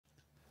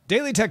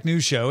Daily Tech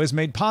News Show is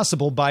made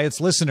possible by its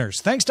listeners.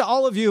 Thanks to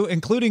all of you,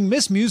 including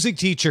Miss Music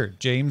Teacher,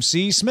 James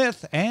C.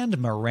 Smith, and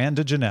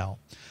Miranda Janelle.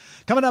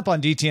 Coming up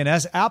on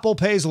DTNS, Apple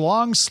Pay's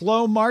long,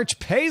 slow march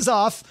pays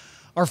off.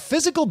 Are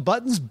physical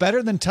buttons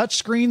better than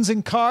touchscreens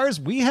in cars?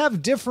 We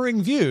have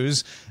differing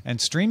views,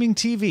 and streaming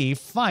TV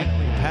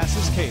finally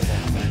passes cable.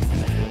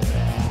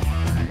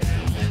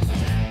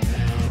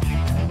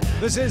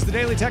 This is the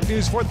Daily Tech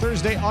News for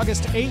Thursday,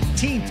 August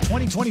 18th,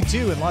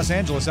 2022 in Los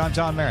Angeles. I'm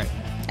Tom Merritt.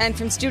 And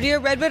from Studio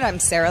Redwood, I'm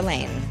Sarah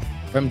Lane.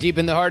 From deep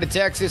in the heart of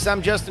Texas,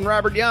 I'm Justin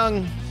Robert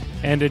Young.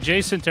 And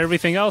adjacent to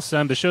everything else,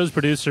 I'm the show's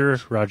producer,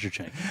 Roger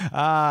Chang.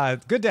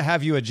 Good to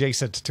have you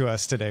adjacent to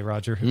us today,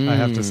 Roger, I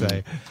have to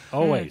say.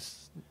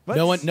 Always.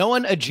 No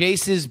one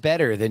adjaces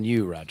better than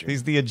you, Roger.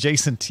 He's the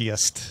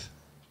adjacentiest.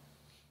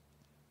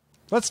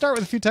 Let's start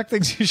with a few tech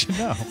things you should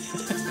know.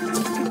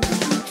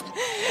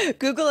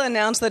 Google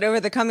announced that over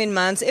the coming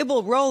months, it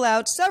will roll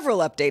out several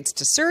updates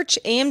to search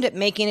aimed at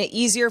making it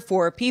easier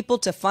for people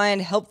to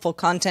find helpful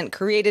content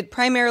created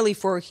primarily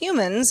for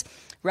humans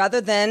rather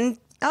than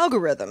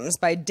algorithms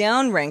by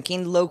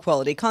downranking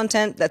low-quality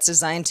content that's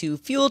designed to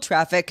fuel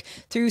traffic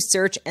through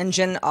search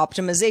engine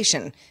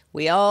optimization.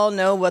 We all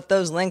know what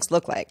those links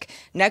look like.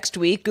 Next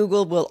week,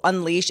 Google will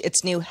unleash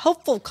its new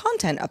helpful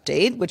content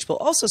update, which will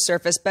also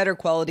surface better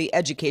quality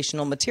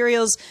educational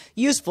materials,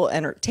 useful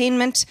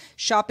entertainment,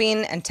 shopping,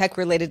 and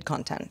tech-related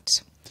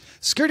content.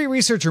 Security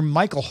researcher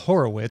Michael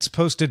Horowitz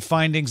posted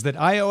findings that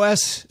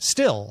iOS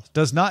still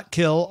does not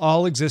kill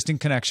all existing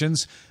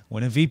connections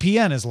when a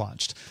VPN is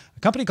launched. A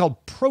company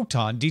called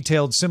Proton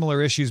detailed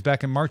similar issues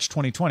back in March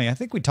 2020. I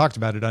think we talked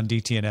about it on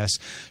DTNS,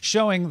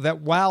 showing that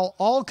while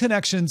all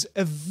connections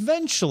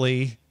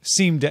eventually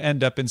seem to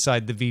end up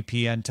inside the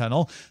VPN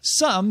tunnel,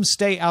 some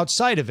stay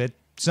outside of it,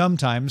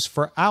 sometimes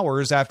for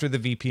hours after the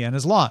VPN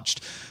is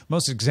launched.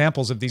 Most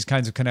examples of these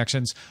kinds of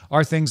connections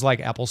are things like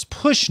Apple's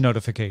push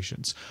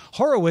notifications.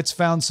 Horowitz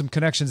found some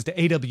connections to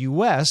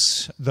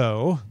AWS,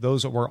 though.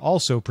 Those were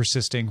also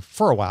persisting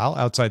for a while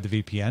outside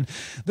the VPN.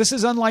 This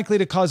is unlikely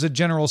to cause a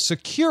general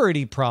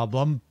security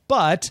problem,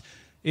 but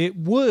it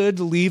would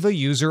leave a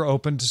user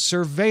open to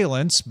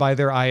surveillance by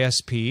their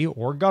ISP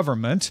or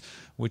government,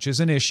 which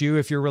is an issue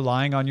if you're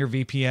relying on your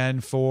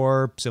VPN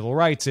for civil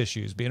rights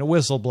issues, being a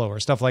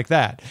whistleblower, stuff like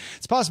that.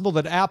 It's possible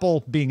that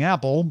Apple, being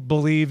Apple,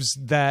 believes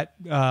that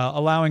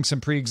allowing some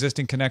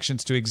pre-existing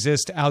connections to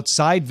exist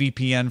outside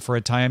VPN for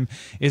a time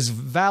is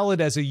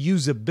valid as a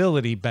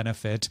usability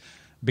benefit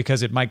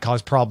because it might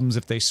cause problems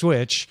if they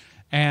switch,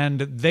 and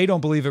they don't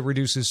believe it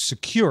reduces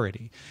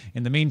security.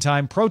 In the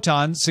meantime,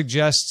 Proton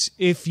suggests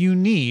if you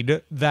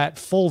need that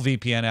full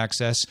VPN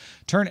access,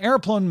 turn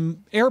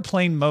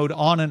airplane mode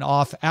on and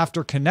off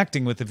after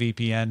connecting with the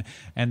VPN,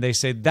 and they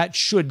say that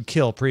should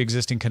kill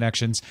pre-existing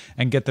connections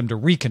and get them to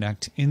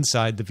reconnect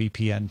inside the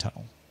VPN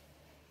tunnel.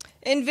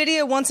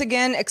 NVIDIA once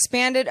again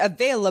expanded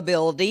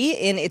availability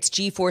in its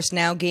GeForce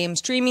Now game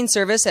streaming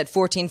service at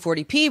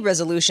 1440p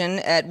resolution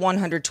at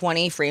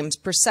 120 frames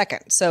per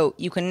second. So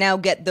you can now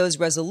get those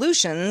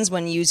resolutions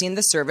when using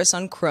the service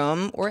on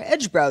Chrome or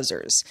Edge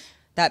browsers.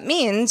 That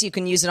means you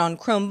can use it on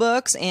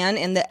Chromebooks and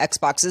in the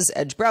Xbox's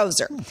Edge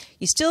browser.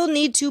 You still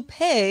need to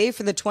pay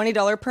for the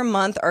 $20 per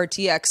month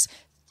RTX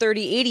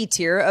 3080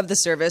 tier of the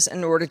service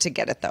in order to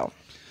get it, though.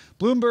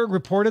 Bloomberg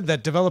reported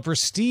that developer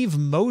Steve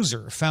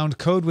Moser found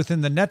code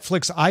within the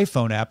Netflix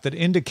iPhone app that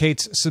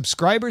indicates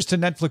subscribers to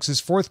Netflix's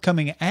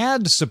forthcoming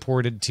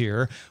ad-supported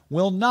tier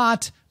will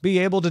not be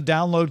able to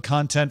download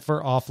content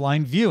for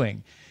offline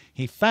viewing.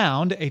 He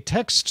found a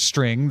text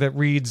string that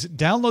reads,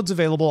 "Downloads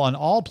available on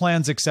all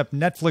plans except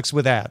Netflix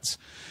with ads."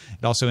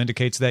 It also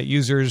indicates that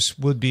users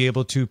would be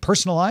able to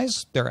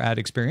personalize their ad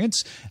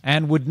experience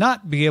and would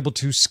not be able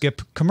to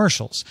skip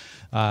commercials.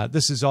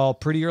 This is all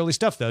pretty early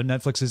stuff, though.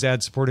 Netflix's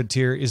ad-supported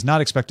tier is not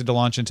expected to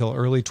launch until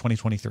early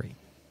 2023.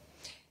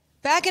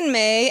 Back in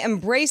May,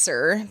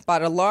 Embracer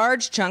bought a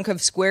large chunk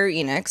of Square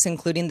Enix,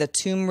 including the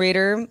Tomb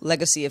Raider,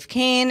 Legacy of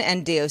Kain,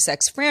 and Deus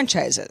Ex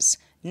franchises.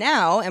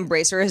 Now,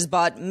 Embracer has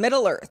bought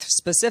Middle-earth,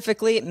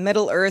 specifically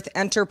Middle-earth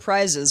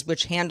Enterprises,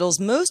 which handles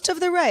most of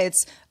the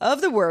rights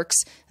of the works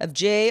of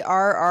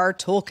J.R.R.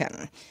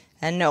 Tolkien.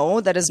 And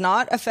no, that does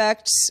not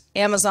affect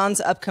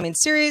Amazon's upcoming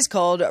series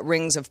called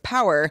Rings of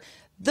Power.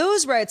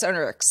 Those rights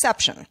are an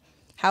exception.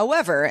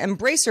 However,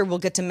 Embracer will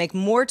get to make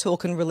more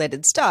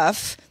Tolkien-related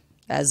stuff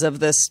as of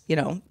this,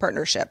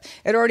 partnership.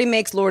 It already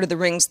makes Lord of the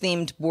Rings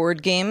themed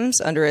board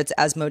games under its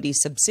Asmodee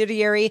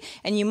subsidiary,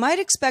 and you might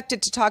expect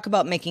it to talk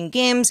about making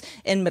games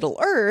in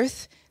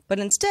Middle-earth, but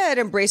instead,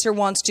 Embracer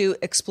wants to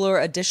explore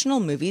additional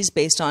movies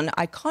based on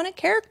iconic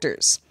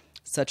characters,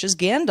 such as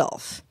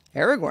Gandalf,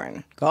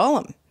 Aragorn,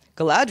 Gollum,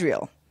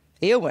 Galadriel,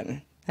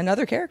 Eowyn, and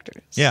other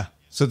characters. Yeah,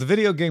 so the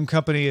video game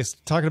company is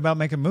talking about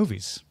making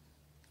movies.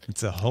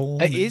 It's a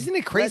whole... Isn't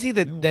it crazy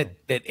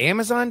that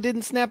Amazon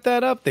didn't snap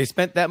that up? They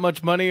spent that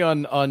much money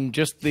on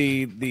just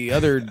the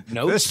other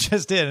notes? This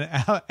just in.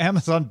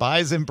 Amazon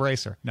buys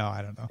Embracer. No,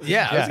 I don't know.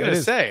 Yeah, I was going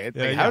to say.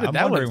 How did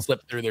that one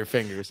slip through their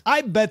fingers?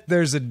 I bet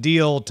there's a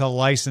deal to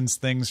license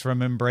things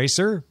from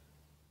Embracer.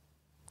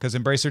 because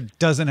Embracer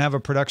doesn't have a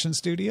production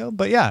studio.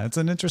 But yeah, it's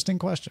an interesting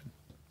question.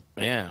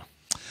 Yeah.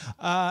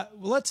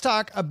 Let's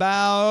talk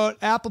about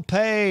Apple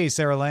Pay,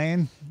 Sarah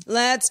Lane.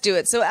 Let's do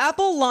it. So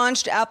Apple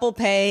launched Apple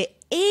Pay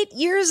 8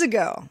 years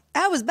ago.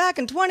 That was back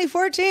in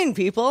 2014,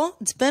 people.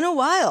 It's been a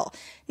while.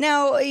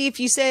 Now, if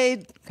you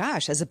say,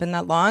 gosh, has it been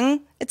that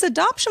long? Its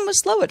adoption was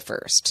slow at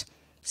first.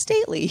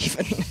 Stately,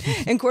 even.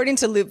 According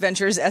to Loop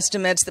Ventures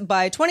estimates, that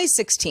by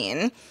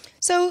 2016,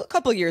 so a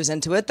couple years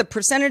into it, the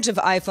percentage of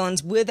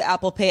iPhones with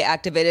Apple Pay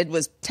activated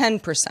was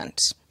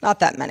 10%.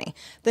 Not that many.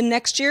 The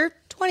next year,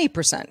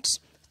 20%.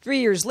 3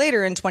 years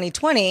later, in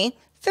 2020,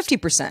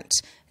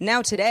 50%.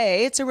 Now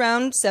today, it's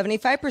around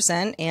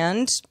 75%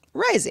 and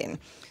rising.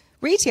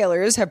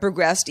 Retailers have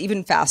progressed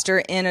even faster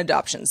in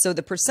adoption. So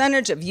the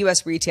percentage of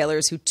U.S.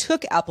 retailers who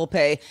took Apple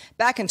Pay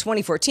back in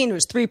 2014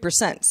 was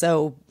 3%.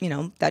 So,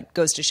 that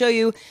goes to show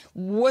you,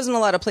 wasn't a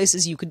lot of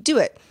places you could do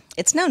it.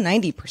 It's now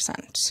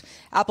 90%.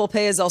 Apple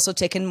Pay has also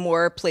taken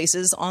more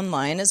places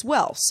online as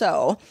well.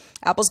 So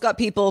Apple's got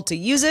people to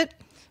use it.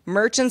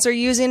 Merchants are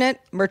using it.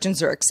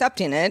 Merchants are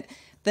accepting it.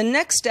 The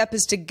next step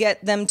is to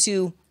get them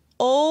to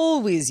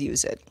always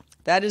use it.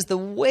 That is the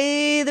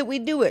way that we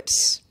do it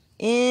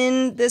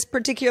in this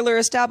particular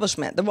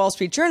establishment. The Wall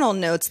Street Journal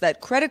notes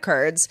that credit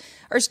cards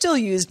are still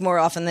used more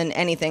often than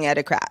anything at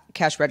a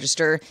cash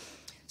register.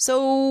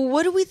 So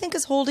what do we think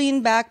is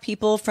holding back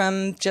people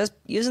from just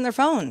using their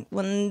phone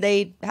when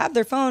they have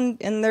their phone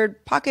in their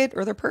pocket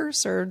or their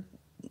purse or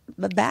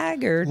a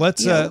bag? Or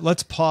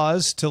let's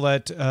pause to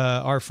let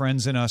our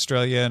friends in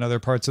Australia and other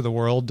parts of the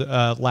world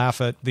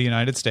laugh at the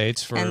United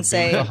States for and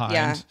say, being behind.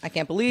 "Yeah, I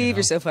can't believe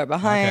you're so far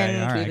behind.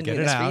 Okay, all right, We've been get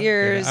doing it this out. for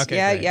years."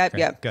 Okay,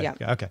 Yeah.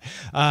 Okay.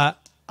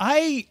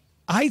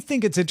 I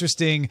think it's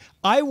interesting.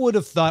 I would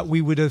have thought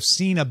we would have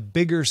seen a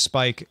bigger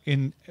spike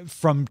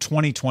from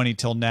 2020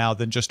 till now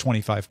than just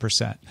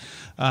 25%,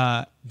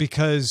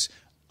 because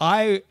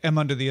I am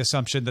under the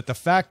assumption that the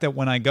fact that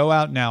when I go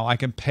out now, I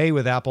can pay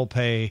with Apple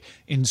Pay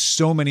in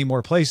so many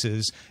more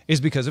places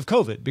is because of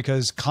COVID,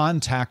 because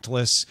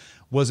contactless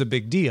was a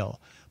big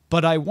deal.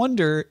 But I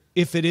wonder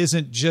if it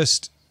isn't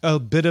just a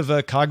bit of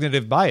a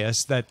cognitive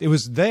bias that it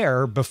was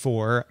there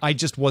before. I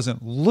just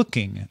wasn't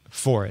looking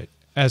for it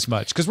as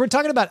much, because we're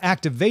talking about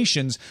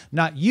activations,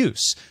 not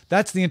use.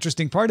 That's the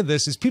interesting part of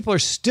this, is people are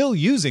still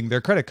using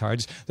their credit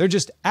cards. They're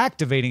just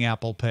activating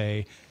Apple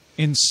Pay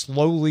in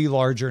slowly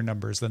larger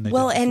numbers than they did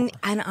before. And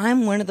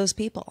I'm one of those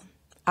people.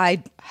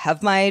 I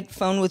have my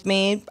phone with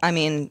me. I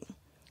mean,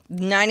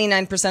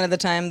 99% of the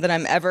time that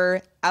I'm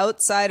ever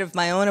outside of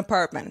my own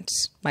apartment,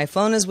 my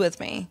phone is with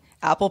me.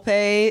 Apple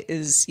Pay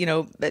is,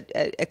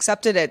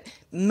 accepted at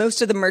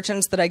most of the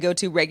merchants that I go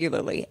to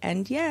regularly.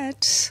 And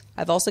yet,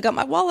 I've also got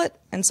my wallet.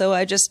 And so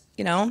I just,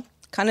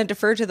 kind of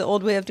defer to the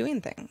old way of doing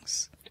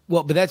things.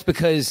 Well, but that's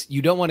because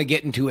you don't want to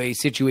get into a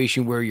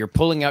situation where you're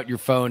pulling out your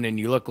phone and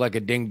you look like a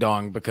ding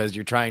dong because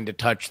you're trying to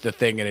touch the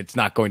thing and it's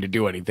not going to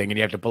do anything and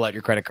you have to pull out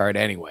your credit card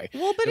anyway.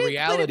 Well, but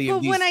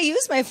when I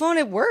use my phone,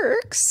 it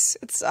works.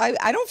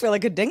 I don't feel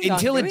like a ding dong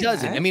until it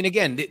doesn't. That. I mean,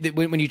 again,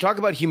 when you talk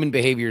about human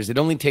behaviors, it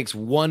only takes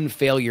one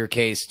failure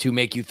case to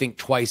make you think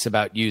twice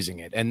about using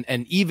it.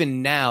 And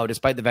even now,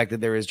 despite the fact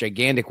that there is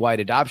gigantic wide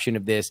adoption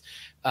of this,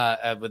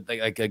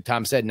 like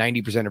Tom said,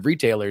 90% of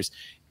retailers,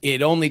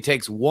 it only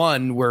takes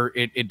one where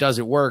it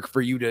doesn't work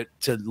for you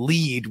to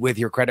lead with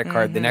your credit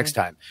card the next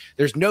time.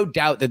 There's no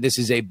doubt that this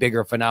is a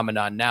bigger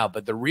phenomenon now,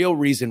 but the real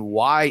reason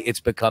why it's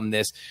become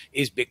this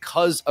is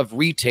because of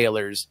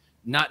retailers,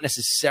 not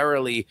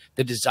necessarily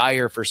the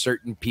desire for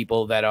certain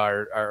people that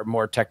are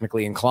more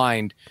technically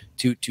inclined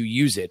to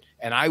use it.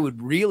 And I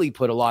would really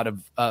put a lot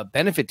of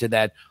benefit to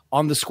that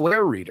on the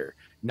Square reader.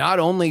 Not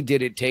only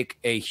did it take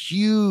a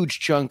huge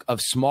chunk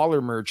of smaller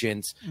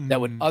merchants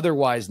that would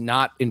otherwise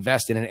not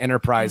invest in an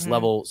enterprise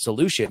level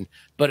solution,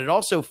 but it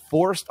also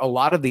forced a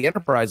lot of the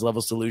enterprise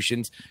level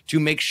solutions to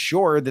make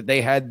sure that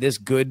they had this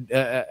good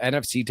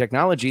NFC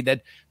technology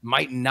that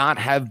might not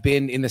have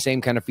been in the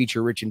same kind of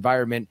feature rich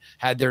environment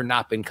had there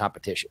not been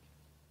competition.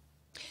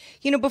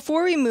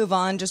 Before we move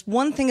on, just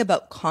one thing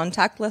about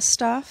contactless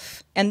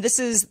stuff, and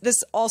this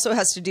also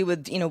has to do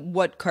with,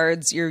 what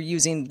cards you're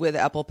using with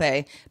Apple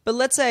Pay. But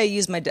let's say I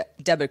use my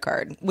debit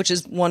card, which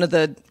is one of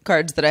the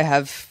cards that I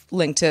have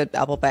linked to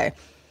Apple Pay.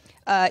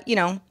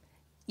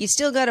 You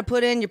still got to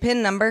put in your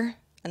PIN number,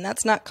 and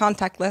that's not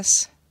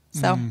contactless.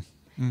 So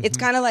it's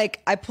kind of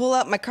like I pull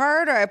out my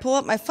card or I pull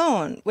out my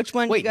phone. Which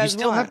one do you guys want? Wait, you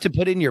still have to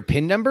put in your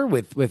PIN number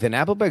with an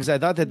Apple Pay? Because I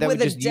thought that would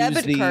just use the... With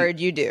a debit card,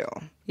 you do.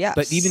 Yes.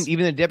 But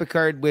even a debit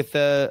card with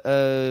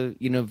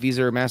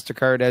Visa or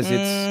MasterCard as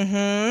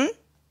its...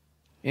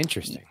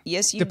 Interesting.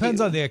 Yes, you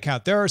Depends do. on the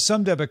account. There are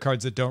some debit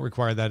cards that don't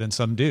require that and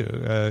some do,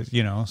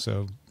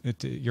 so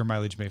your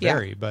mileage may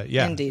vary. But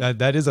yeah,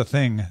 that is a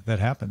thing that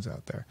happens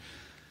out there.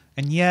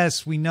 And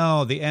yes, we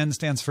know the N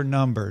stands for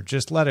number.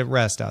 Just let it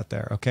rest out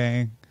there,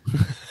 okay?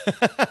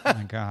 Oh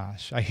my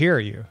gosh. I hear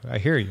you.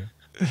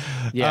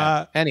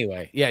 Yeah.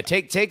 Anyway,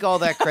 take all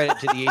that credit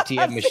to the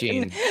ATM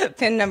machine.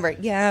 PIN number.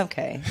 Yeah,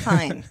 okay.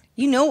 Fine.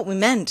 You know what we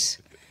meant.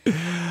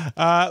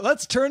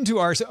 Let's turn to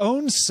our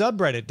own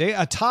subreddit.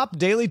 A top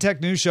daily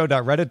tech news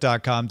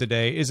show.reddit.com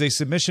today is a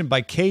submission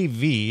by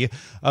KV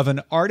of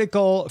an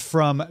article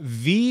from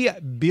V.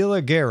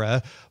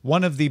 Bilagera,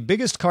 one of the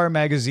biggest car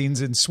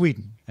magazines in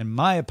Sweden. And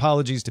my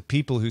apologies to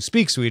people who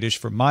speak Swedish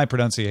for my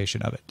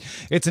pronunciation of it.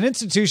 It's an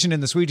institution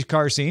in the Swedish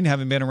car scene,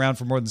 having been around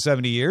for more than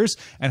 70 years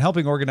and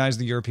helping organize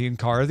the European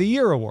Car of the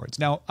Year Awards.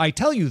 Now, I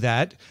tell you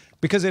that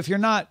because if you're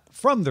not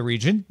from the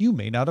region, you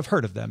may not have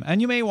heard of them.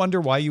 And you may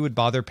wonder why you would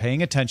bother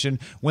paying attention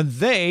when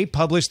they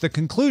publish the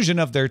conclusion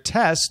of their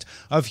test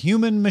of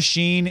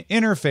human-machine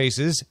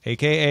interfaces,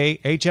 aka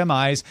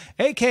HMIs,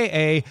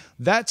 aka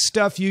that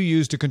stuff you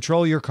use to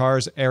control your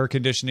car's air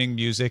conditioning,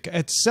 music,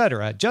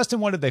 etc.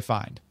 Justin, what did they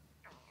find?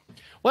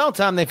 Well,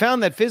 Tom, they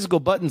found that physical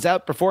buttons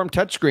outperform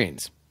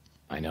touchscreens.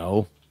 I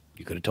know,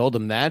 you could have told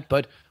them that,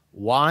 but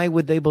why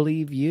would they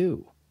believe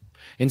you?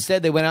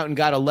 Instead, they went out and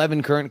got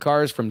 11 current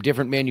cars from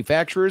different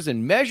manufacturers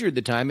and measured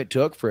the time it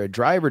took for a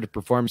driver to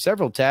perform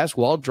several tasks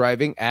while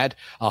driving at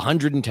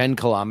 110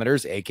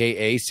 kilometers,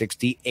 aka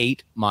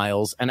 68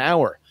 miles an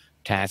hour.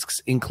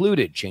 Tasks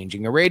included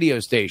changing a radio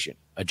station,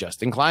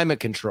 adjusting climate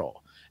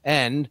control,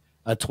 and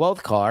a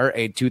 12th car,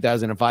 a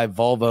 2005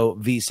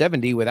 Volvo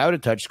V70 without a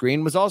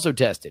touchscreen, was also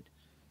tested.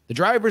 The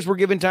drivers were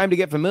given time to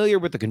get familiar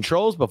with the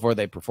controls before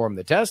they performed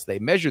the test. They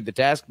measured the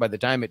task by the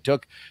time it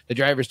took the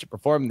drivers to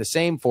perform the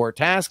same 4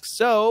 tasks.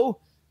 So,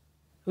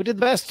 who did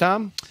the best,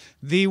 Tom?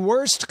 The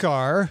worst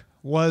car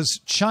was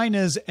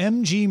China's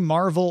MG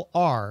Marvel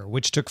R,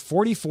 which took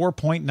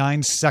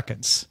 44.9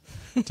 seconds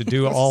to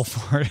do all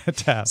 4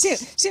 tasks.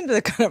 Seemed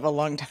like kind of a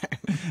long time.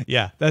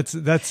 Yeah, that's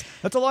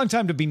a long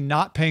time to be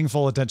not paying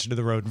full attention to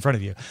the road in front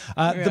of you.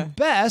 The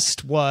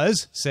best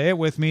was, say it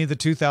with me, the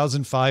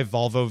 2005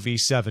 Volvo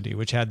V70,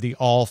 which had the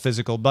all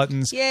physical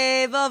buttons.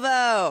 Yay,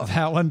 Volvo!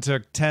 That one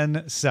took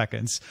 10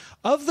 seconds.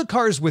 Of the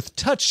cars with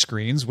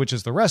touchscreens, which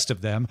is the rest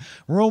of them,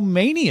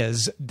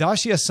 Romania's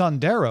Dacia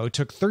Sandero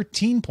took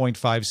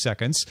 13.5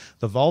 seconds.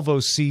 The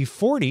Volvo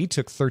C40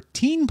 took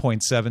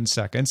 13.7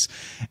 seconds.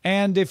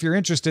 And if you're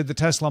interested,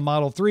 the Tesla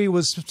Model 3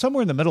 was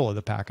somewhere in the middle of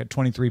the pack at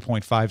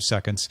 23.5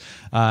 seconds.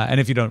 And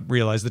if you don't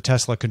realize, the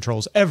Tesla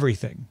controls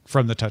everything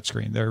from the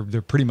touchscreen. There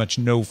are pretty much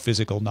no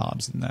physical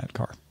knobs in that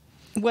car.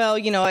 Well,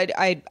 you know,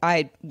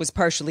 I was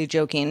partially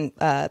joking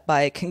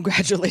by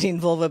congratulating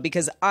Volvo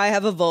because I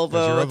have a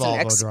Volvo. You're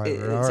a it's Volvo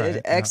driver. It's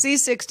an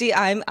XC60.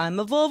 I'm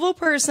a Volvo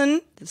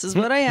person. This is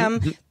what I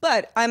am.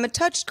 But I'm a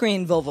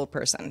touchscreen Volvo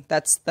person.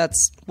 That's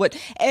what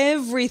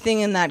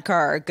everything in that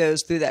car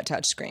goes through that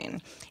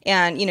touchscreen.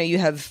 And, you know, you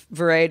have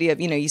variety of,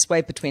 you know, you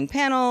swipe between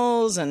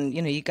panels and,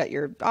 you know, you got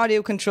your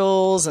audio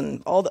controls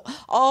and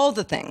all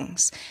the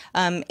things.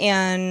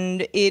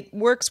 And it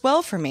works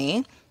well for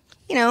me.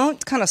 You know,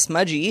 it's kind of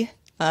smudgy.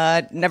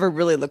 Never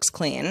really looks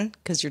clean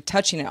because you're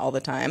touching it all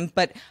the time.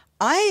 But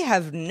I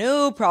have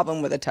no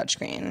problem with a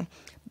touchscreen.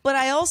 But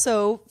I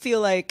also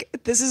feel like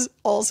this is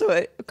also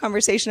a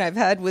conversation I've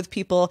had with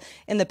people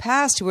in the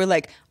past who were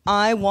like,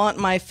 I want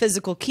my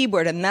physical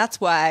keyboard, and that's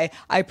why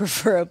I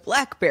prefer a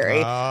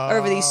BlackBerry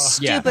over these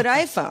stupid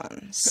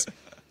iPhones.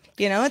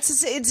 You know,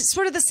 it's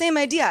sort of the same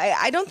idea.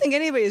 I don't think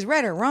anybody's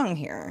right or wrong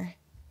here.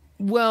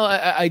 Well,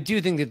 I do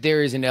think that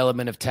there is an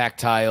element of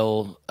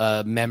tactile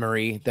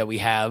memory that we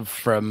have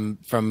from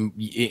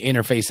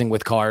interfacing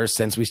with cars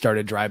since we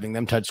started driving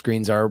them.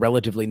 Touchscreens are a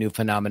relatively new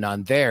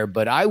phenomenon there.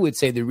 But I would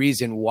say the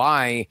reason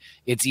why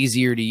it's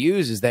easier to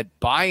use is that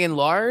by and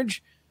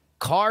large,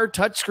 car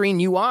touchscreen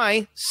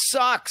UI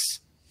sucks.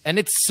 And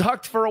it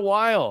sucked for a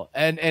while.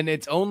 And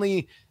it's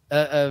only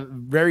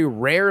very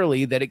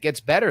rarely that it gets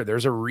better.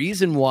 There's a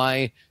reason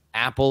why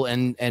Apple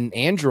and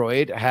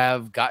Android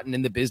have gotten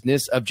in the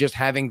business of just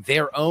having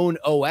their own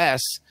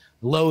OS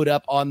load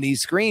up on these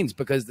screens,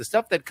 because the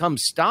stuff that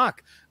comes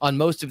stock on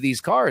most of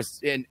these cars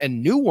and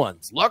new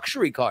ones,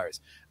 luxury cars,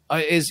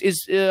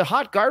 is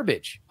hot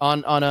garbage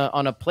on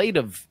a plate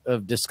of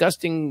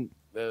disgusting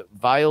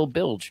vile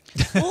bilge.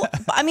 Well,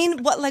 I mean,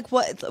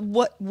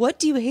 what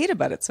do you hate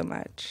about it so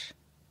much?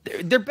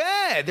 They're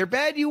bad. They're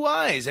bad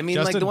UIs. I mean,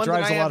 Justin like the one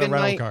drives that I a lot have of in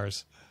rental my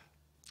cars.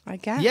 I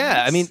guess.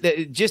 Yeah, I mean,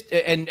 just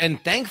and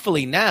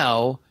thankfully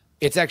now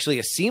it's actually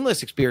a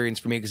seamless experience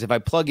for me, because if I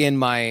plug in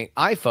my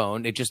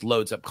iPhone, it just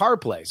loads up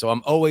CarPlay. So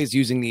I'm always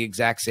using the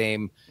exact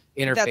same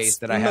interface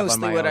that I have on my own. That's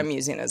mostly what I'm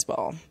using as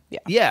well. Yeah.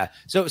 Yeah.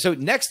 So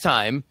next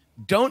time,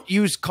 don't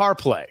use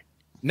CarPlay.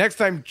 Next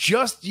time,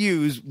 just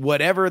use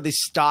whatever the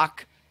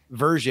stock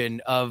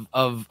version of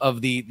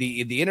the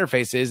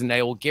interface is, and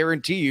I will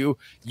guarantee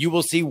you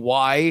will see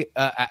why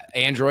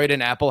Android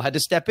and Apple had to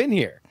step in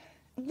here.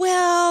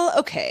 Well,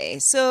 okay.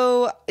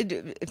 So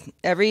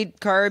every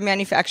car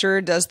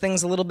manufacturer does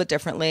things a little bit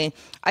differently.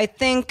 I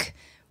think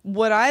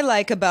what I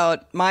like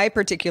about my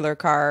particular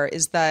car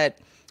is that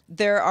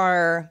there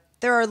are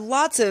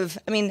lots of,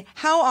 I mean,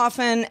 how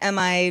often am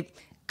I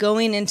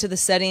going into the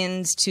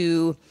settings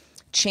to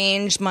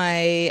change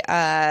my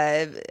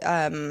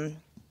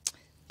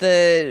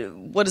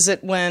what is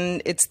it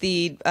when it's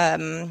the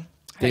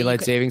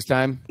daylight savings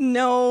time?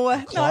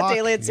 No, Clock, not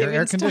daylight your savings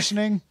air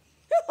conditioning. time.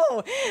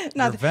 No,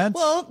 not vents?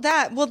 but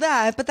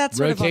that's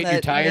sort Rotate of on your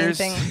the tires,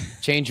 main thing.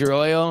 change your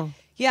oil,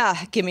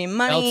 Yeah, give me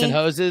money. belts and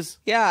hoses.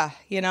 Yeah,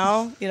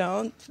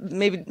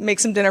 maybe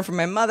make some dinner for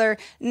my mother.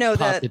 No,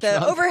 Pop the the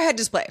trunk. overhead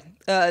display,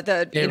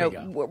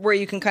 where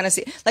you can kind of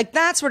see like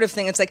that sort of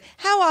thing. It's like,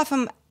 how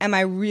often am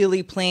I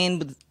really playing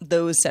with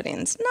those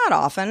settings? Not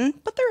often,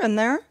 but they're in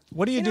there.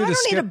 What do you do I to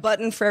don't need a skip?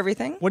 button for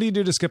everything. What do you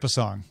do to skip a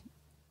song?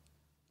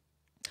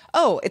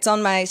 Oh, it's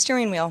on my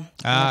steering wheel.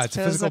 Ah, it's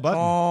a physical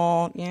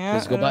button. Yeah,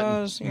 Physical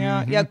button.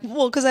 Yeah, yeah.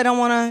 Well, because I don't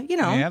want to.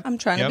 Yep, I'm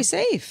trying to be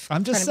safe.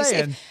 I'm just Trying to be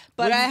saying. safe.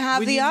 But I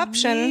have the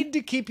option. You need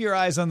to keep your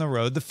eyes on the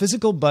road. The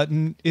physical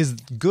button is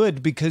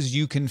good because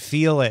you can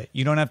feel it.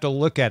 You don't have to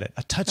look at it.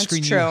 A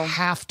touchscreen you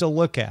have to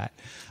look at.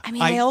 I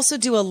mean, I also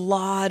do a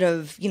lot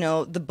of,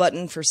 the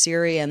button for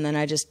Siri, and then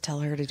I just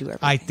tell her to do everything.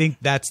 I think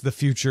that's the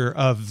future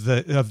of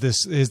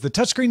this. Is the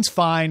touchscreen's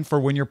fine for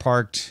when you're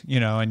parked,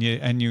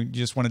 and you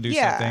just want to do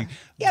something.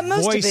 Yeah,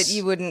 most of it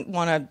you wouldn't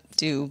want to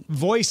do.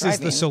 Voice is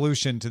the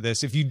solution to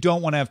this. If you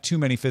don't want to have too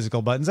many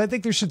physical buttons, I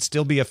think there should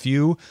still be a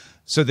few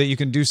so that you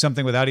can do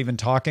something without even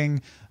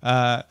talking.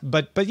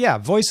 But yeah,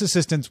 voice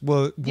assistants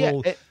will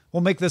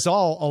make this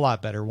all a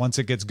lot better once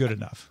it gets good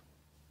enough.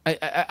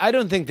 I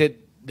don't think that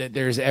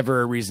there's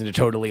ever a reason to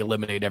totally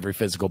eliminate every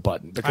physical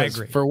button.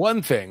 Because for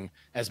one thing,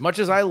 as much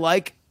as I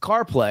like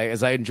CarPlay,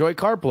 as I enjoy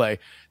CarPlay,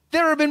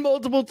 there have been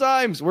multiple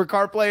times where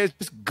CarPlay has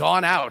just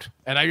gone out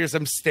and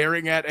I'm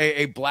staring at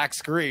a black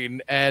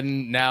screen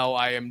and now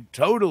I am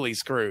totally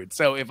screwed.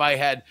 So if I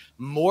had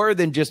more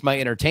than just my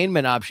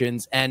entertainment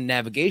options and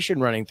navigation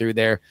running through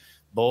there,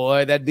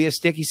 boy, that'd be a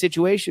sticky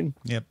situation.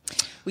 Yep.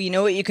 Well, you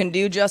know what you can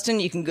do,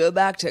 Justin? You can go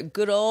back to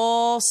good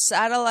old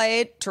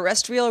satellite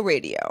terrestrial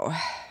radio.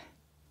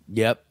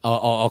 Yep.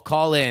 I'll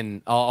call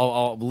in.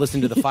 I'll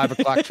listen to the 5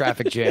 o'clock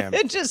traffic jam.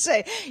 Just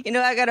say,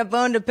 I got a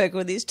bone to pick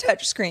with these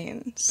touch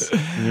screens.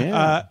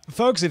 Yeah.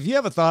 Folks, if you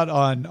have a thought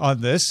on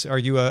this, are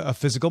you a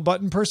physical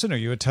button person? Are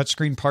you a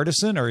touchscreen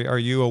partisan? Or are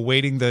you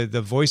awaiting the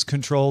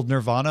voice-controlled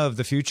nirvana of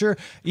the future?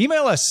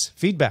 Email us,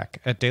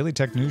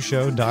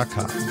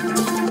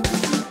 feedback@dailytechnewsshow.com.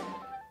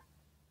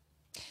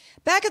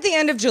 Back at the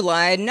end of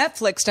July,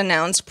 Netflix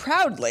announced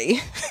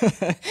proudly,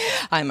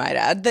 I might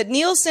add, that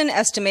Nielsen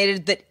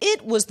estimated that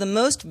it was the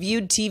most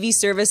viewed TV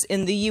service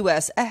in the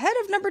U.S., ahead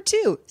of number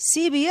 2,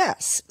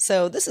 CBS.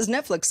 So this is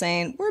Netflix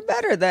saying, we're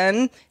better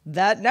than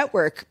that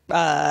network,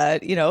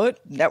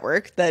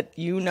 network that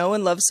you know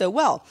and love so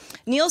well.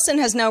 Nielsen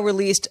has now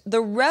released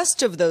the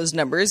rest of those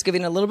numbers,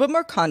 giving a little bit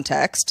more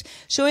context,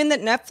 showing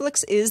that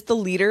Netflix is the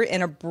leader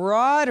in a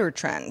broader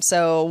trend.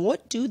 So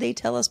what do they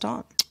tell us,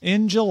 Tom?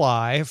 In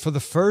July, for the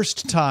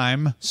first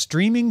time,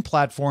 streaming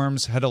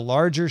platforms had a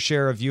larger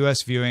share of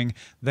U.S. viewing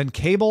than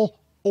cable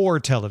or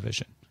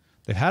television.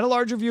 They've had a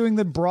larger viewing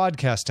than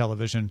broadcast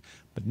television,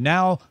 but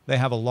now they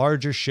have a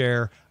larger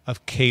share of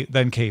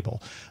than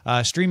cable.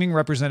 Streaming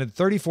represented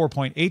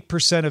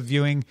 34.8% of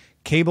viewing.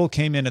 Cable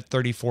came in at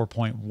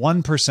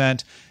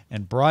 34.1%,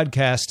 and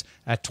broadcast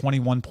at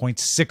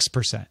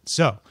 21.6%.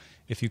 So,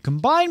 if you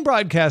combine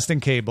broadcast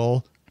and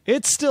cable,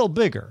 it's still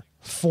bigger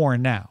for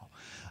now.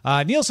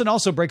 Nielsen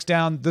also breaks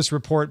down this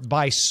report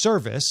by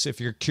service.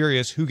 If you're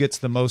curious who gets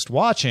the most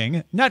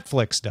watching,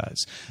 Netflix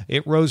does.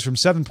 It rose from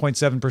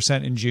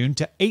 7.7% in June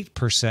to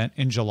 8%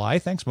 in July,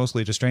 thanks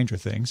mostly to Stranger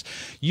Things.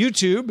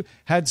 YouTube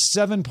had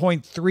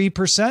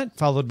 7.3%,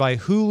 followed by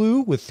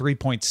Hulu with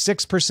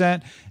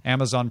 3.6%,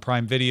 Amazon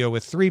Prime Video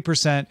with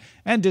 3%,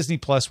 and Disney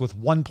Plus with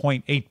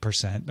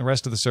 1.8%. The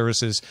rest of the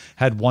services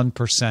had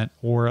 1%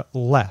 or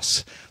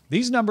less.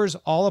 These numbers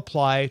all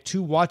apply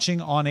to watching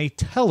on a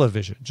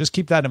television. Just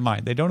keep that in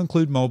mind. They don't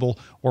include mobile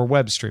or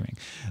web streaming.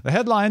 The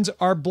headlines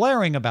are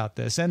blaring about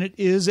this, and it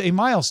is a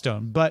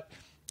milestone. But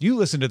you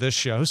listened to this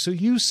show, so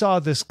you saw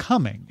this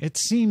coming. It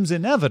seems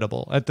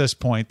inevitable at this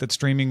point that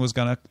streaming was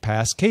going to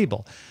pass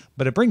cable.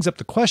 But it brings up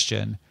the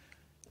question,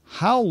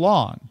 how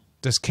long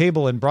does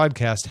cable and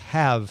broadcast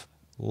have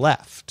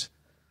left?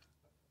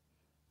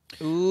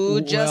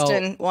 Ooh,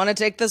 Justin, want to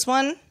take this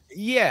one?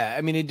 Yeah,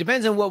 I mean, it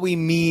depends on what we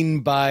mean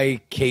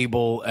by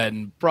cable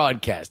and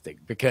broadcasting,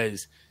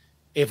 because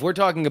if we're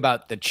talking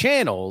about the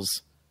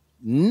channels,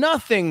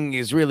 nothing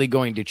is really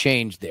going to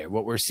change there.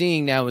 What we're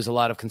seeing now is a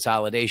lot of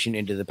consolidation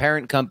into the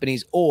parent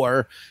companies,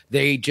 or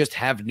they just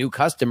have new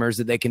customers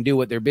that they can do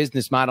what their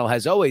business model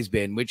has always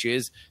been, which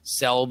is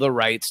sell the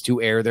rights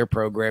to air their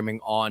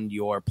programming on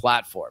your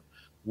platform.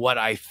 What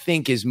I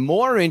think is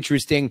more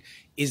interesting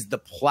is the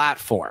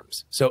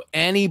platforms. So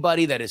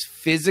anybody that is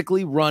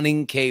physically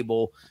running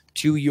cable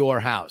to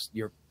your house,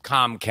 your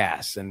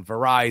Comcasts and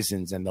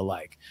Verizons and the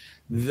like,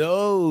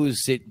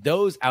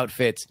 those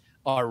outfits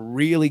are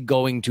really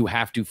going to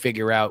have to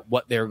figure out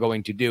what they're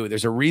going to do.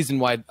 There's a reason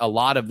why a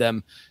lot of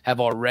them have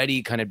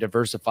already kind of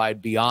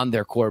diversified beyond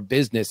their core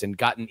business and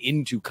gotten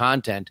into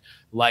content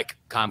like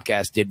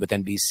Comcast did with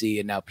NBC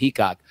and now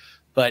Peacock.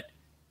 But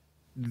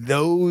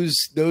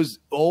those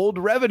old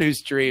revenue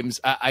streams,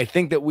 I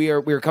think that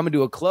we're coming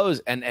to a close,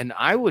 and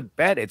I would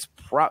bet it's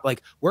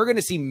we're going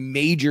to see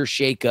major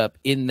shakeup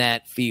in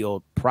that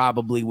field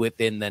probably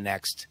within the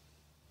next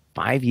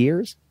 5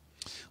 years.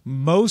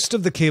 Most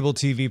of the cable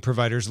TV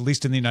providers, at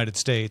least in the United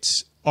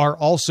States, are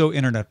also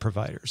internet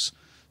providers.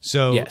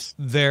 So Yes.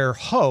 their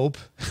hope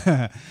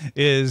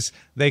is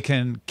they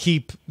can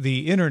keep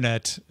the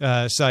internet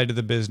side of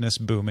the business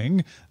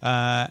booming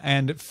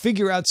and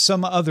figure out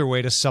some other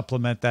way to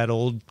supplement that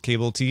old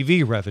cable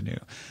TV revenue.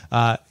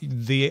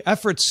 The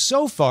efforts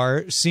so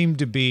far seem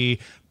to be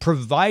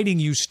providing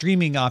you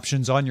streaming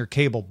options on your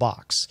cable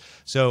box.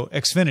 So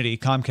Xfinity,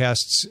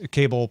 Comcast's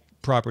cable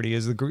property,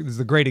 is the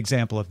great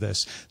example of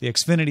this. The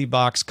Xfinity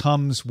box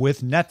comes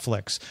with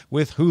Netflix,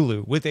 with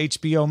Hulu, with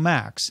HBO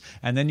Max,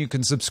 and then you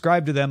can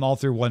subscribe to them all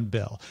through one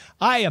bill.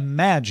 I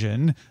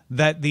imagine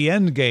that the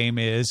end game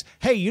is,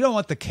 hey, you don't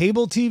want the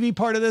cable TV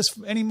part of this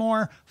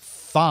anymore?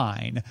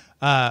 Fine.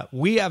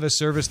 We have a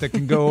service that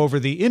can go over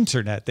the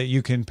internet that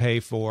you can pay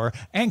for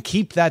and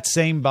keep that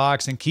same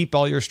box and keep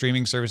all your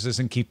streaming services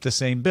and keep the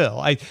same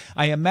bill.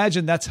 I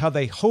imagine that's how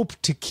they hope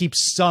to keep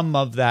some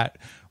of that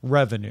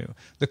revenue.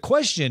 The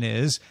question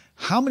is,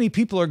 how many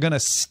people are going to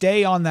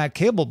stay on that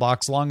cable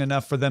box long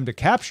enough for them to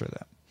capture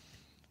them?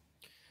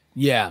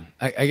 Yeah,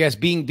 I guess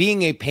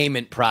being a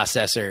payment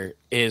processor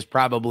is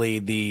probably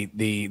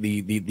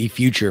the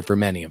future for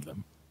many of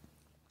them.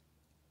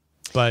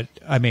 But,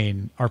 I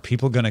mean, are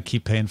people going to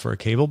keep paying for a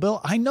cable bill?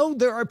 I know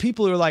there are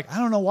people who are like, I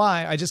don't know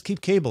why. I just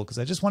keep cable because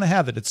I just want to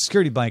have it. It's a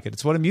security blanket.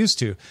 It's what I'm used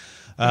to.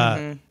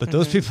 But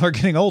those people are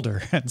getting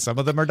older, and some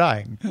of them are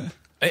dying.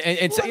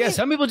 And so,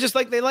 some people just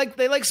they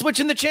like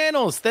switching the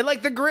channels. They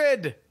like the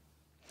grid.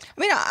 I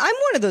mean, I'm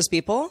one of those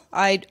people.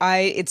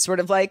 It's sort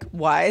of like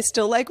why I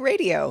still like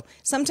radio.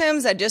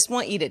 Sometimes I just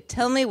want you to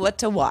tell me what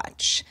to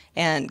watch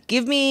and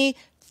give me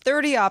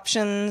 30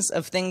 options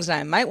of things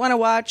I might want to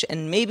watch,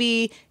 and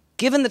maybe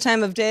given the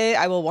time of day,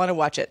 I will want to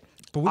watch it.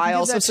 But we can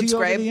give that to you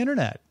over the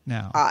internet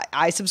now.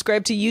 I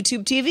subscribe to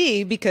YouTube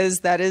TV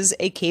because that is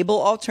a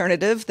cable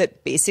alternative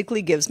that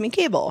basically gives me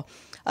cable.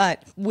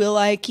 Will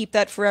I keep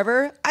that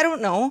forever? I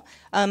don't know.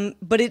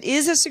 But it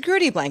is a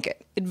security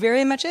blanket. It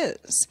very much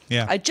is.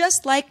 Yeah. I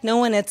just like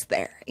knowing it's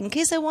there in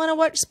case I want to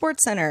watch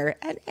SportsCenter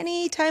at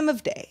any time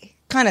of day,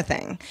 kind of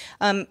thing.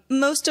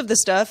 Most of the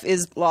stuff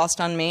is lost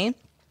on me.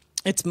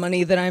 It's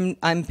money that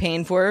I'm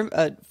paying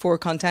for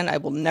content I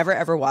will never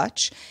ever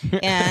watch,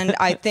 and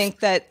I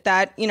think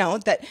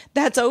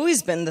that's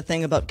always been the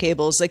thing about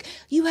cable. Is like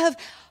you have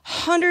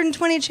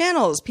 120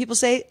 channels. People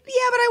say, yeah,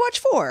 but I watch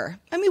 4.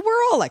 I mean,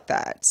 we're all like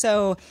that.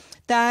 So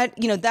that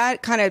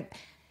that kind of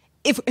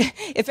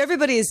if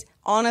everybody is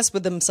honest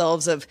with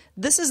themselves of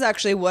this is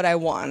actually what I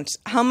want,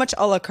 how much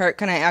a la carte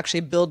can I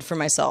actually build for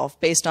myself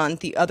based on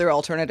the other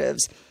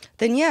alternatives?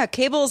 Then yeah,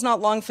 cable is not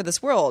long for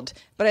this world,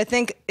 but I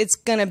think it's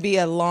going to be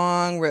a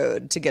long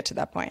road to get to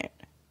that point.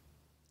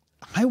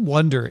 I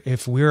wonder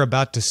if we're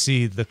about to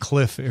see the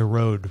cliff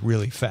erode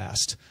really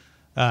fast,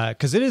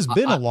 because it has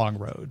been a long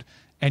road,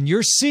 and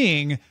you're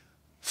seeing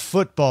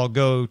football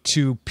go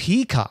to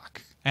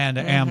Peacock and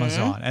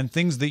Amazon and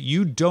things that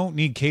you don't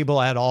need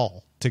cable at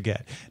all to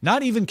get.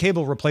 Not even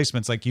cable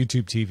replacements like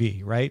YouTube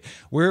TV, right?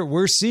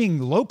 We're seeing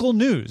local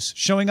news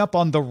showing up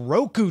on the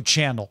Roku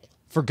channel,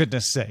 for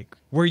goodness sake,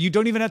 where you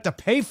don't even have to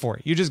pay for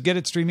it. You just get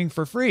it streaming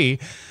for free.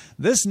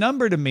 This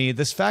number to me,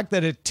 this fact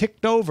that it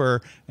ticked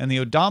over and the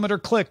odometer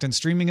clicked and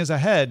streaming is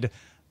ahead,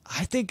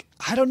 I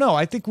don't know.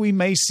 I think we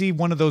may see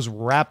one of those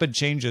rapid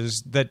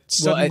changes that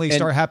suddenly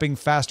start happening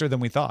faster than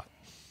we thought.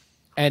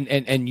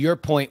 And your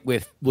point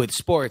with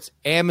sports,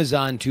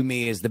 Amazon to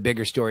me is the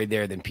bigger story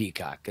there than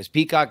Peacock, because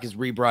Peacock is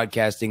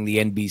rebroadcasting the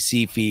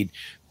NBC feed.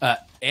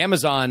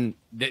 Amazon,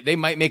 they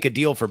might make a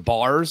deal for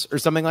bars or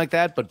something like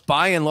that, but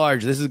by and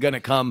large, this is going to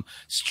come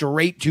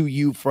straight to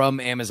you from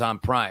Amazon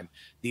Prime.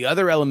 The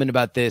other element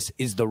about this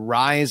is the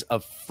rise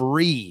of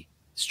free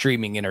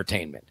streaming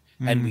entertainment.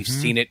 And we've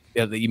seen it.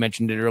 You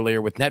mentioned it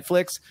earlier with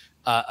Netflix.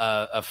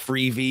 A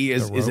Freevee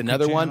is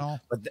another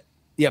channel. One.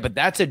 But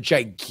that's a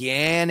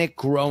gigantic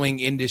growing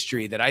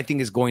industry that I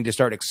think is going to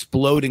start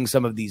exploding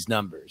some of these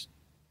numbers.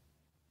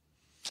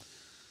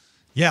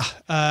 Yeah,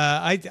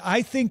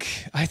 I think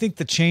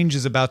the change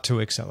is about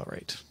to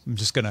accelerate. I'm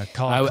just going to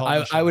call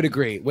it. I would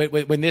agree.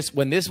 When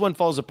this one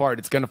falls apart,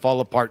 it's going to fall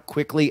apart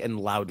quickly and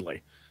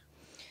loudly.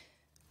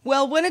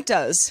 Well, when it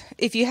does,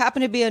 if you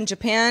happen to be in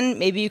Japan,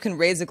 maybe you can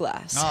raise a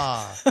glass.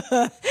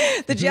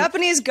 The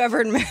Japanese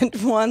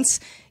government wants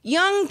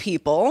young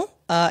people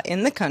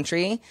in the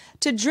country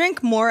to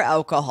drink more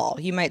alcohol.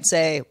 You might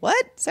say,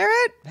 what, Sarah?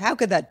 How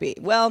could that be?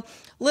 Well,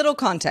 little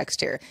context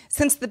here.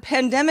 Since the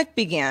pandemic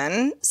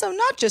began, so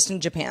not just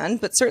in Japan,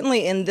 but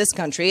certainly in this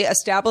country,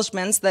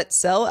 establishments that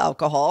sell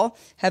alcohol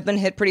have been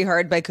hit pretty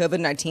hard by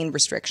COVID-19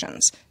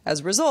 restrictions. As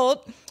a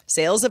result,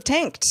 sales have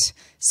tanked.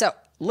 So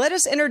let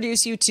us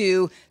introduce you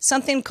to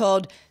something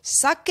called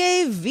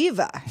Sake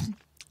Viva.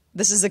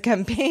 This is a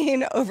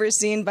campaign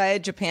overseen by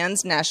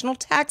Japan's National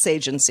Tax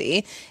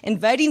Agency,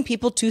 inviting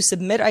people to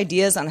submit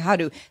ideas on how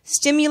to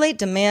stimulate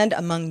demand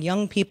among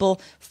young people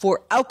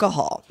for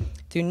alcohol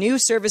through new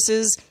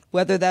services,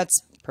 whether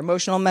that's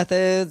promotional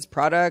methods,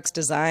 products,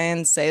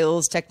 designs,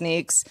 sales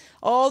techniques,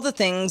 all the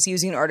things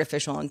using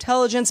artificial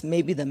intelligence,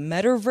 maybe the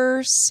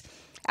metaverse.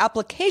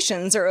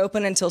 Applications are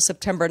open until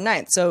September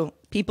 9th, so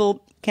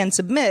people can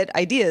submit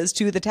ideas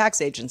to the tax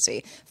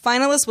agency.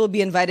 Finalists will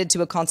be invited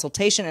to a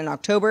consultation in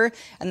October,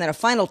 and then a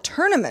final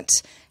tournament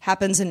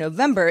happens in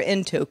November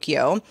in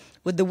Tokyo,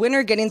 with the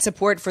winner getting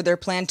support for their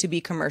plan to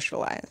be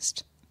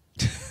commercialized.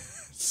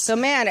 So,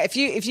 man, if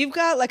you've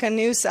got like a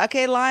new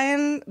sake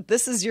line,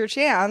 this is your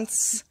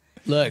chance.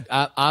 Look,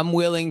 I'm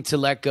willing to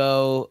let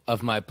go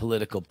of my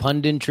political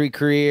punditry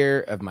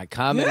career, of my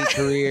comedy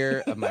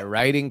career, of my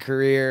writing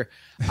career.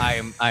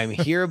 I'm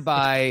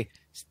hereby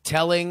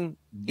telling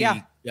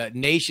the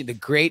nation, the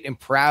great and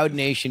proud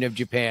nation of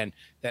Japan,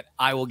 that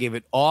I will give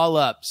it all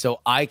up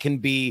so I can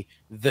be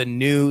the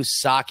new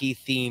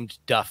sake-themed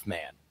Duff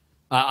Man.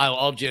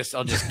 I'll just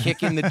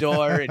kick in the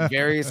door in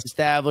various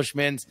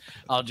establishments.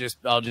 I'll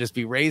just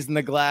be raising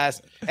the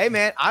glass. Hey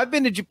man, I've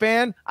been to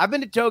Japan. I've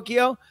been to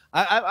Tokyo.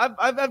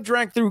 I've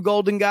drank through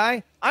Golden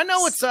Guy. I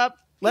know what's up.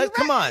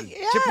 Come on,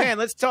 Japan.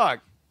 Let's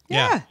talk.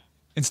 Yeah.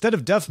 Instead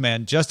of Duff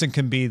Man, Justin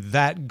can be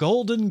that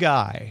Golden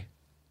Guy.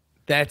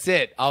 That's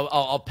it.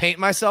 I'll paint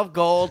myself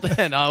gold,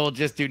 and I will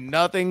just do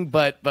nothing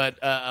but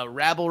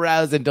rabble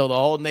rouse until the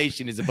whole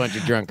nation is a bunch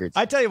of drunkards.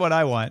 I tell you what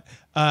I want.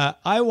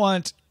 I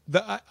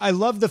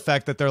love the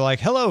fact that they're like,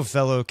 hello,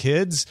 fellow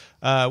kids.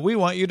 We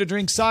want you to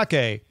drink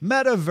sake,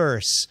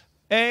 metaverse,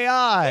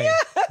 AI,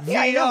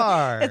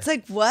 VR. It's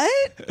like, what?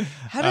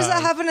 How does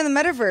that happen in the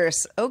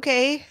metaverse?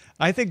 Okay.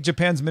 I think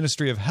Japan's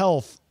Ministry of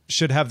Health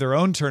should have their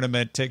own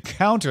tournament to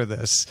counter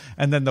this.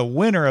 And then the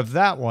winner of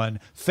that one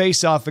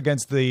face off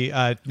against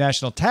the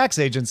National Tax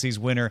Agency's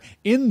winner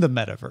in the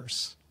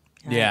metaverse.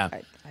 Yeah.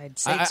 I'd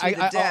say to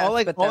the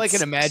death, all I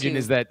can imagine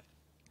is that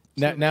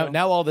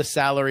now all the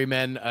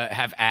salarymen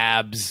have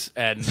abs,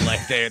 and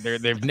like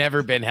they've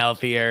never been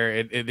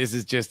healthier. This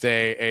is just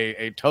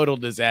a total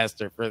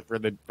disaster for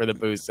the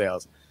booze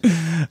sales.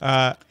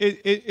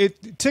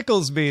 It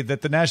tickles me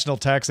that the National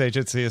Tax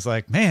Agency is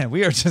like, man,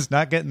 we are just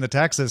not getting the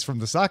taxes from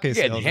the sake sales.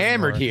 We're getting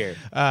hammered here.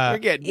 We're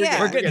getting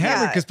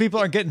hammered because people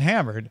aren't getting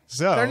hammered.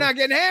 So they're not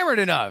getting hammered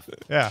enough.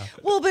 Yeah.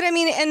 Well, but I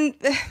mean, and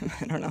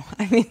I don't know.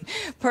 I mean,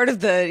 part of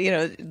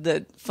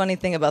the funny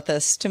thing about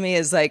this to me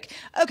is like,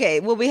 okay,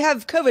 well, we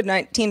have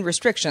COVID-19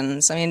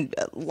 restrictions. I mean,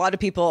 a lot of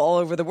people all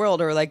over the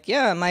world are like,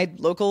 yeah, my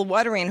local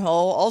watering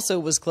hole also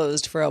was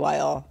closed for a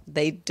while.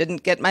 They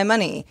didn't get my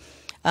money.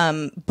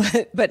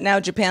 But now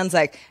Japan's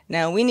like,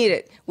 no, we need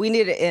it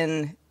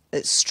in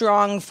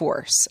strong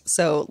force.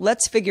 So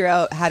let's figure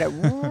out how to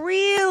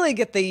really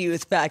get the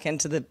youth back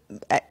into the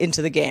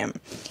game,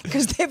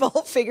 because they've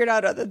all figured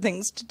out other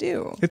things to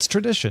do. It's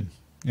tradition,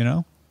 you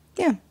know?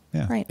 Yeah.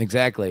 Right.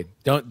 Exactly.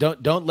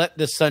 Don't let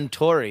the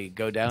Suntory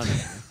go down.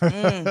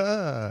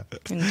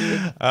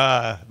 Indeed.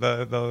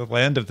 The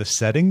land of the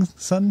setting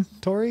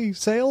Suntory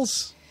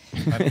sales?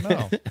 I don't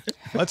know.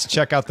 Let's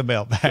check out the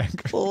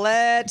mailbag.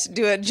 Let's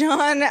do it.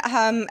 John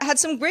had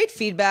some great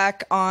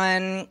feedback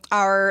on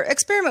our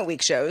Experiment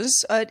Week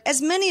shows,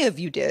 as many of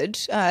you did.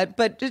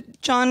 But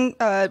John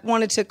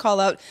wanted to call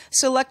out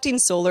Selecting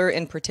Solar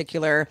in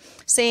particular,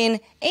 saying,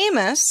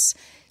 Amos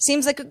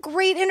seems like a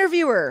great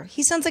interviewer.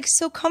 He sounds like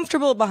so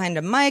comfortable behind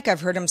a mic. I've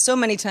heard him so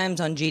many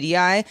times on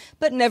GDI,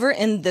 but never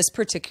in this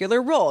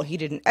particular role. He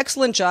did an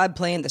excellent job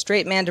playing the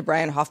straight man to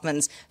Brian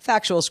Hoffman's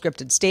factual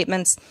scripted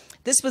statements.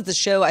 This was the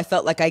show I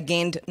felt like I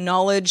gained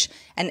knowledge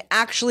and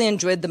actually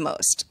enjoyed the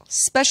most.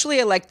 Especially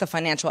I liked the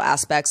financial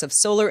aspects of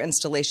solar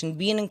installation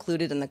being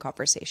included in the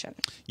conversation.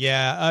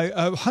 Yeah, I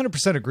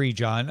 100% agree,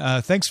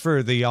 John. Thanks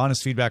for the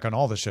honest feedback on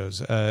all the shows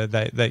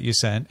that you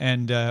sent.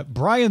 And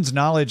Brian's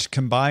knowledge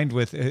combined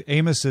with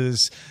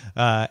Amos's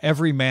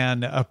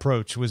everyman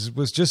approach was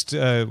just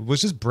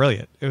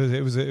brilliant.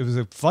 It was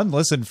a fun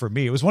listen for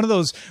me. It was one of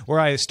those where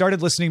I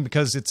started listening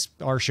because it's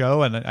our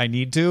show and I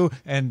need to,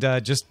 and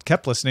just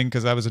kept listening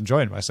because I was enjoying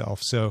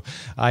myself. So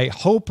I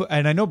hope,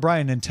 and I know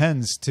Brian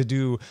intends to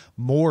do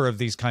more of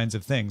these kinds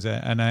of things,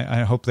 and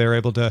I hope they're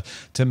able to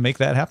make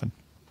that happen.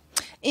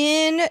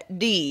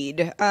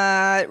 Indeed.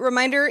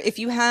 Reminder, if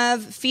you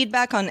have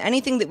feedback on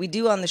anything that we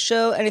do on the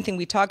show, anything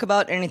we talk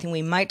about, anything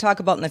we might talk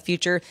about in the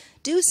future,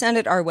 do send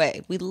it our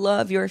way. We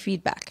love your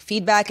feedback.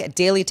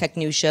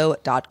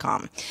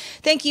 Feedback@dailytechnewsshow.com.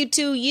 Thank you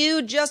to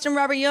you, Justin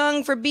Robert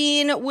Young, for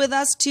being with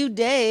us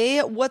today.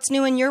 What's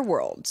new in your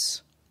world?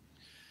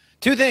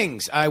 Two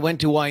things. I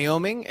went to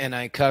Wyoming and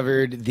I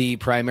covered the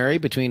primary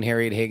between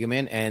Harriet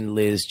Hageman and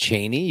Liz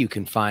Cheney. You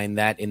can find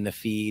that in the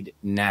feed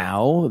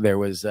now. There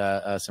was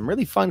some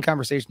really fun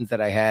conversations that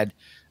I had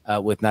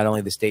with not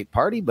only the state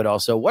party, but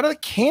also one of the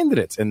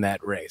candidates in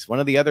that race, one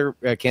of the other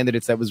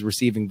candidates that was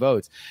receiving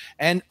votes.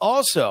 And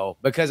also,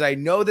 because I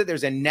know that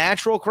there's a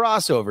natural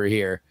crossover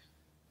here,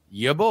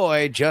 your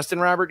boy,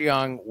 Justin Robert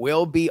Young,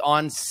 will be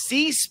on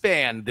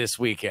C-SPAN this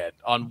weekend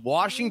on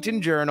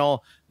Washington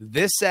Journal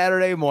this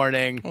Saturday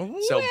morning.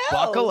 So well,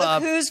 buckle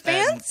up. Who's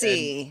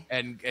fancy?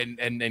 And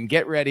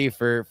get ready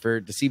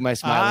to see my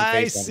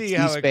smiling face on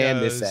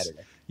C-SPAN this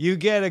Saturday. You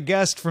get a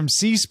guest from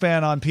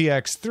C-SPAN on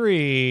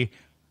PX3.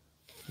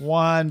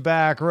 one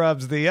back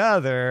rubs the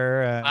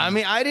other. I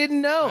mean, I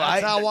didn't know.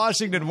 That's how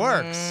Washington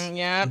works.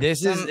 Yeah.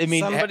 This is, I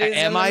mean, somebody's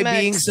am in the I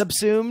being mix.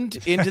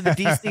 subsumed into the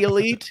DC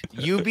elite?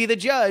 You be the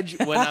judge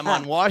when I'm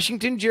on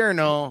Washington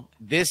Journal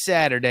this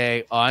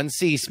Saturday on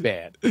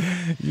C-SPAN.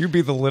 You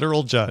be the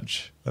literal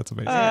judge. That's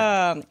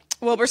amazing.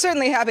 Well, we're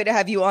certainly happy to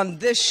have you on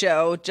this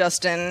show,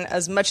 Justin,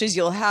 as much as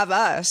you'll have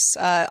us.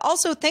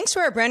 Also, thanks to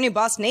our brand new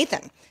boss,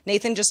 Nathan.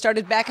 Nathan just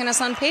started backing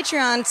us on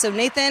Patreon. So,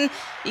 Nathan,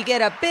 you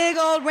get a big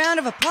old round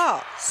of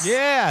applause.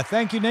 Yeah,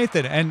 thank you,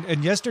 Nathan.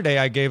 And yesterday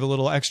I gave a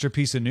little extra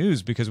piece of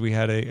news because we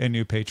had a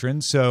new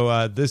patron.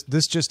 So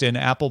this just in,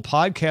 Apple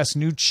Podcasts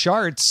new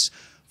charts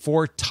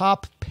for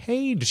top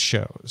paid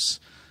shows,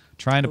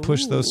 trying to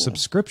push those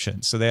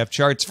subscriptions. So they have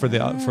charts for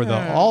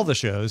all the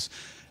shows,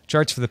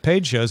 charts for the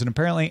paid shows, and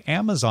apparently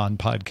Amazon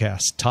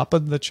Podcasts top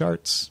of the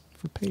charts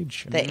for paid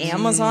shows. The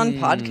Amazon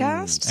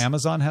podcast?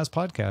 Amazon has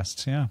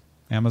podcasts, yeah.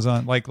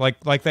 Amazon, like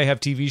they have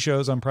TV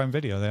shows on Prime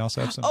Video. They also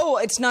have some. Oh,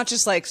 it's not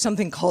just like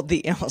something called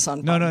the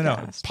Amazon podcast. No.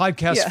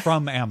 Podcasts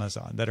from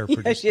Amazon that are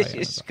produced by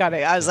Amazon. Got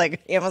it. I was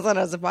like, Amazon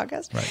has a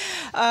podcast? Right.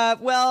 All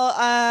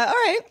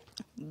right.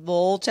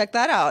 We'll check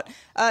that out.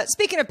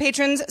 Speaking of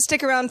patrons,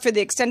 stick around for the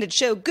extended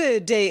show,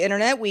 Good Day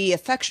Internet. We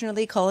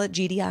affectionately call it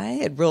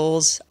GDI. It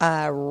rolls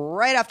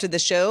right after the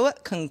show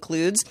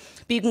concludes.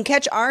 But you can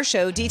catch our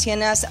show,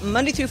 DTNS,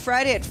 Monday through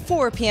Friday at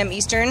 4 p.m.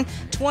 Eastern,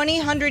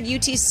 2000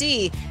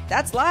 UTC.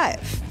 That's live.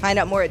 Find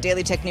out more at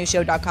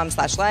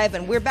dailytechnewsshow.com/live.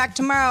 And we're back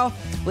tomorrow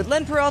with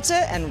Len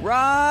Peralta and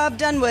Rob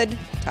Dunwood.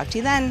 Talk to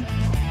you then.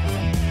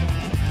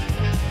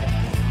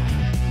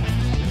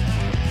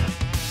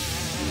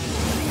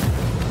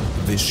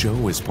 This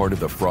show is part of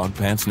the Frog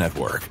Pants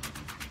Network.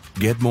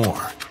 Get more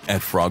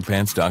at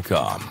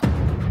frogpants.com.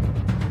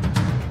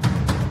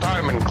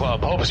 Diamond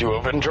Club hopes you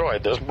have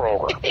enjoyed this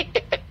program.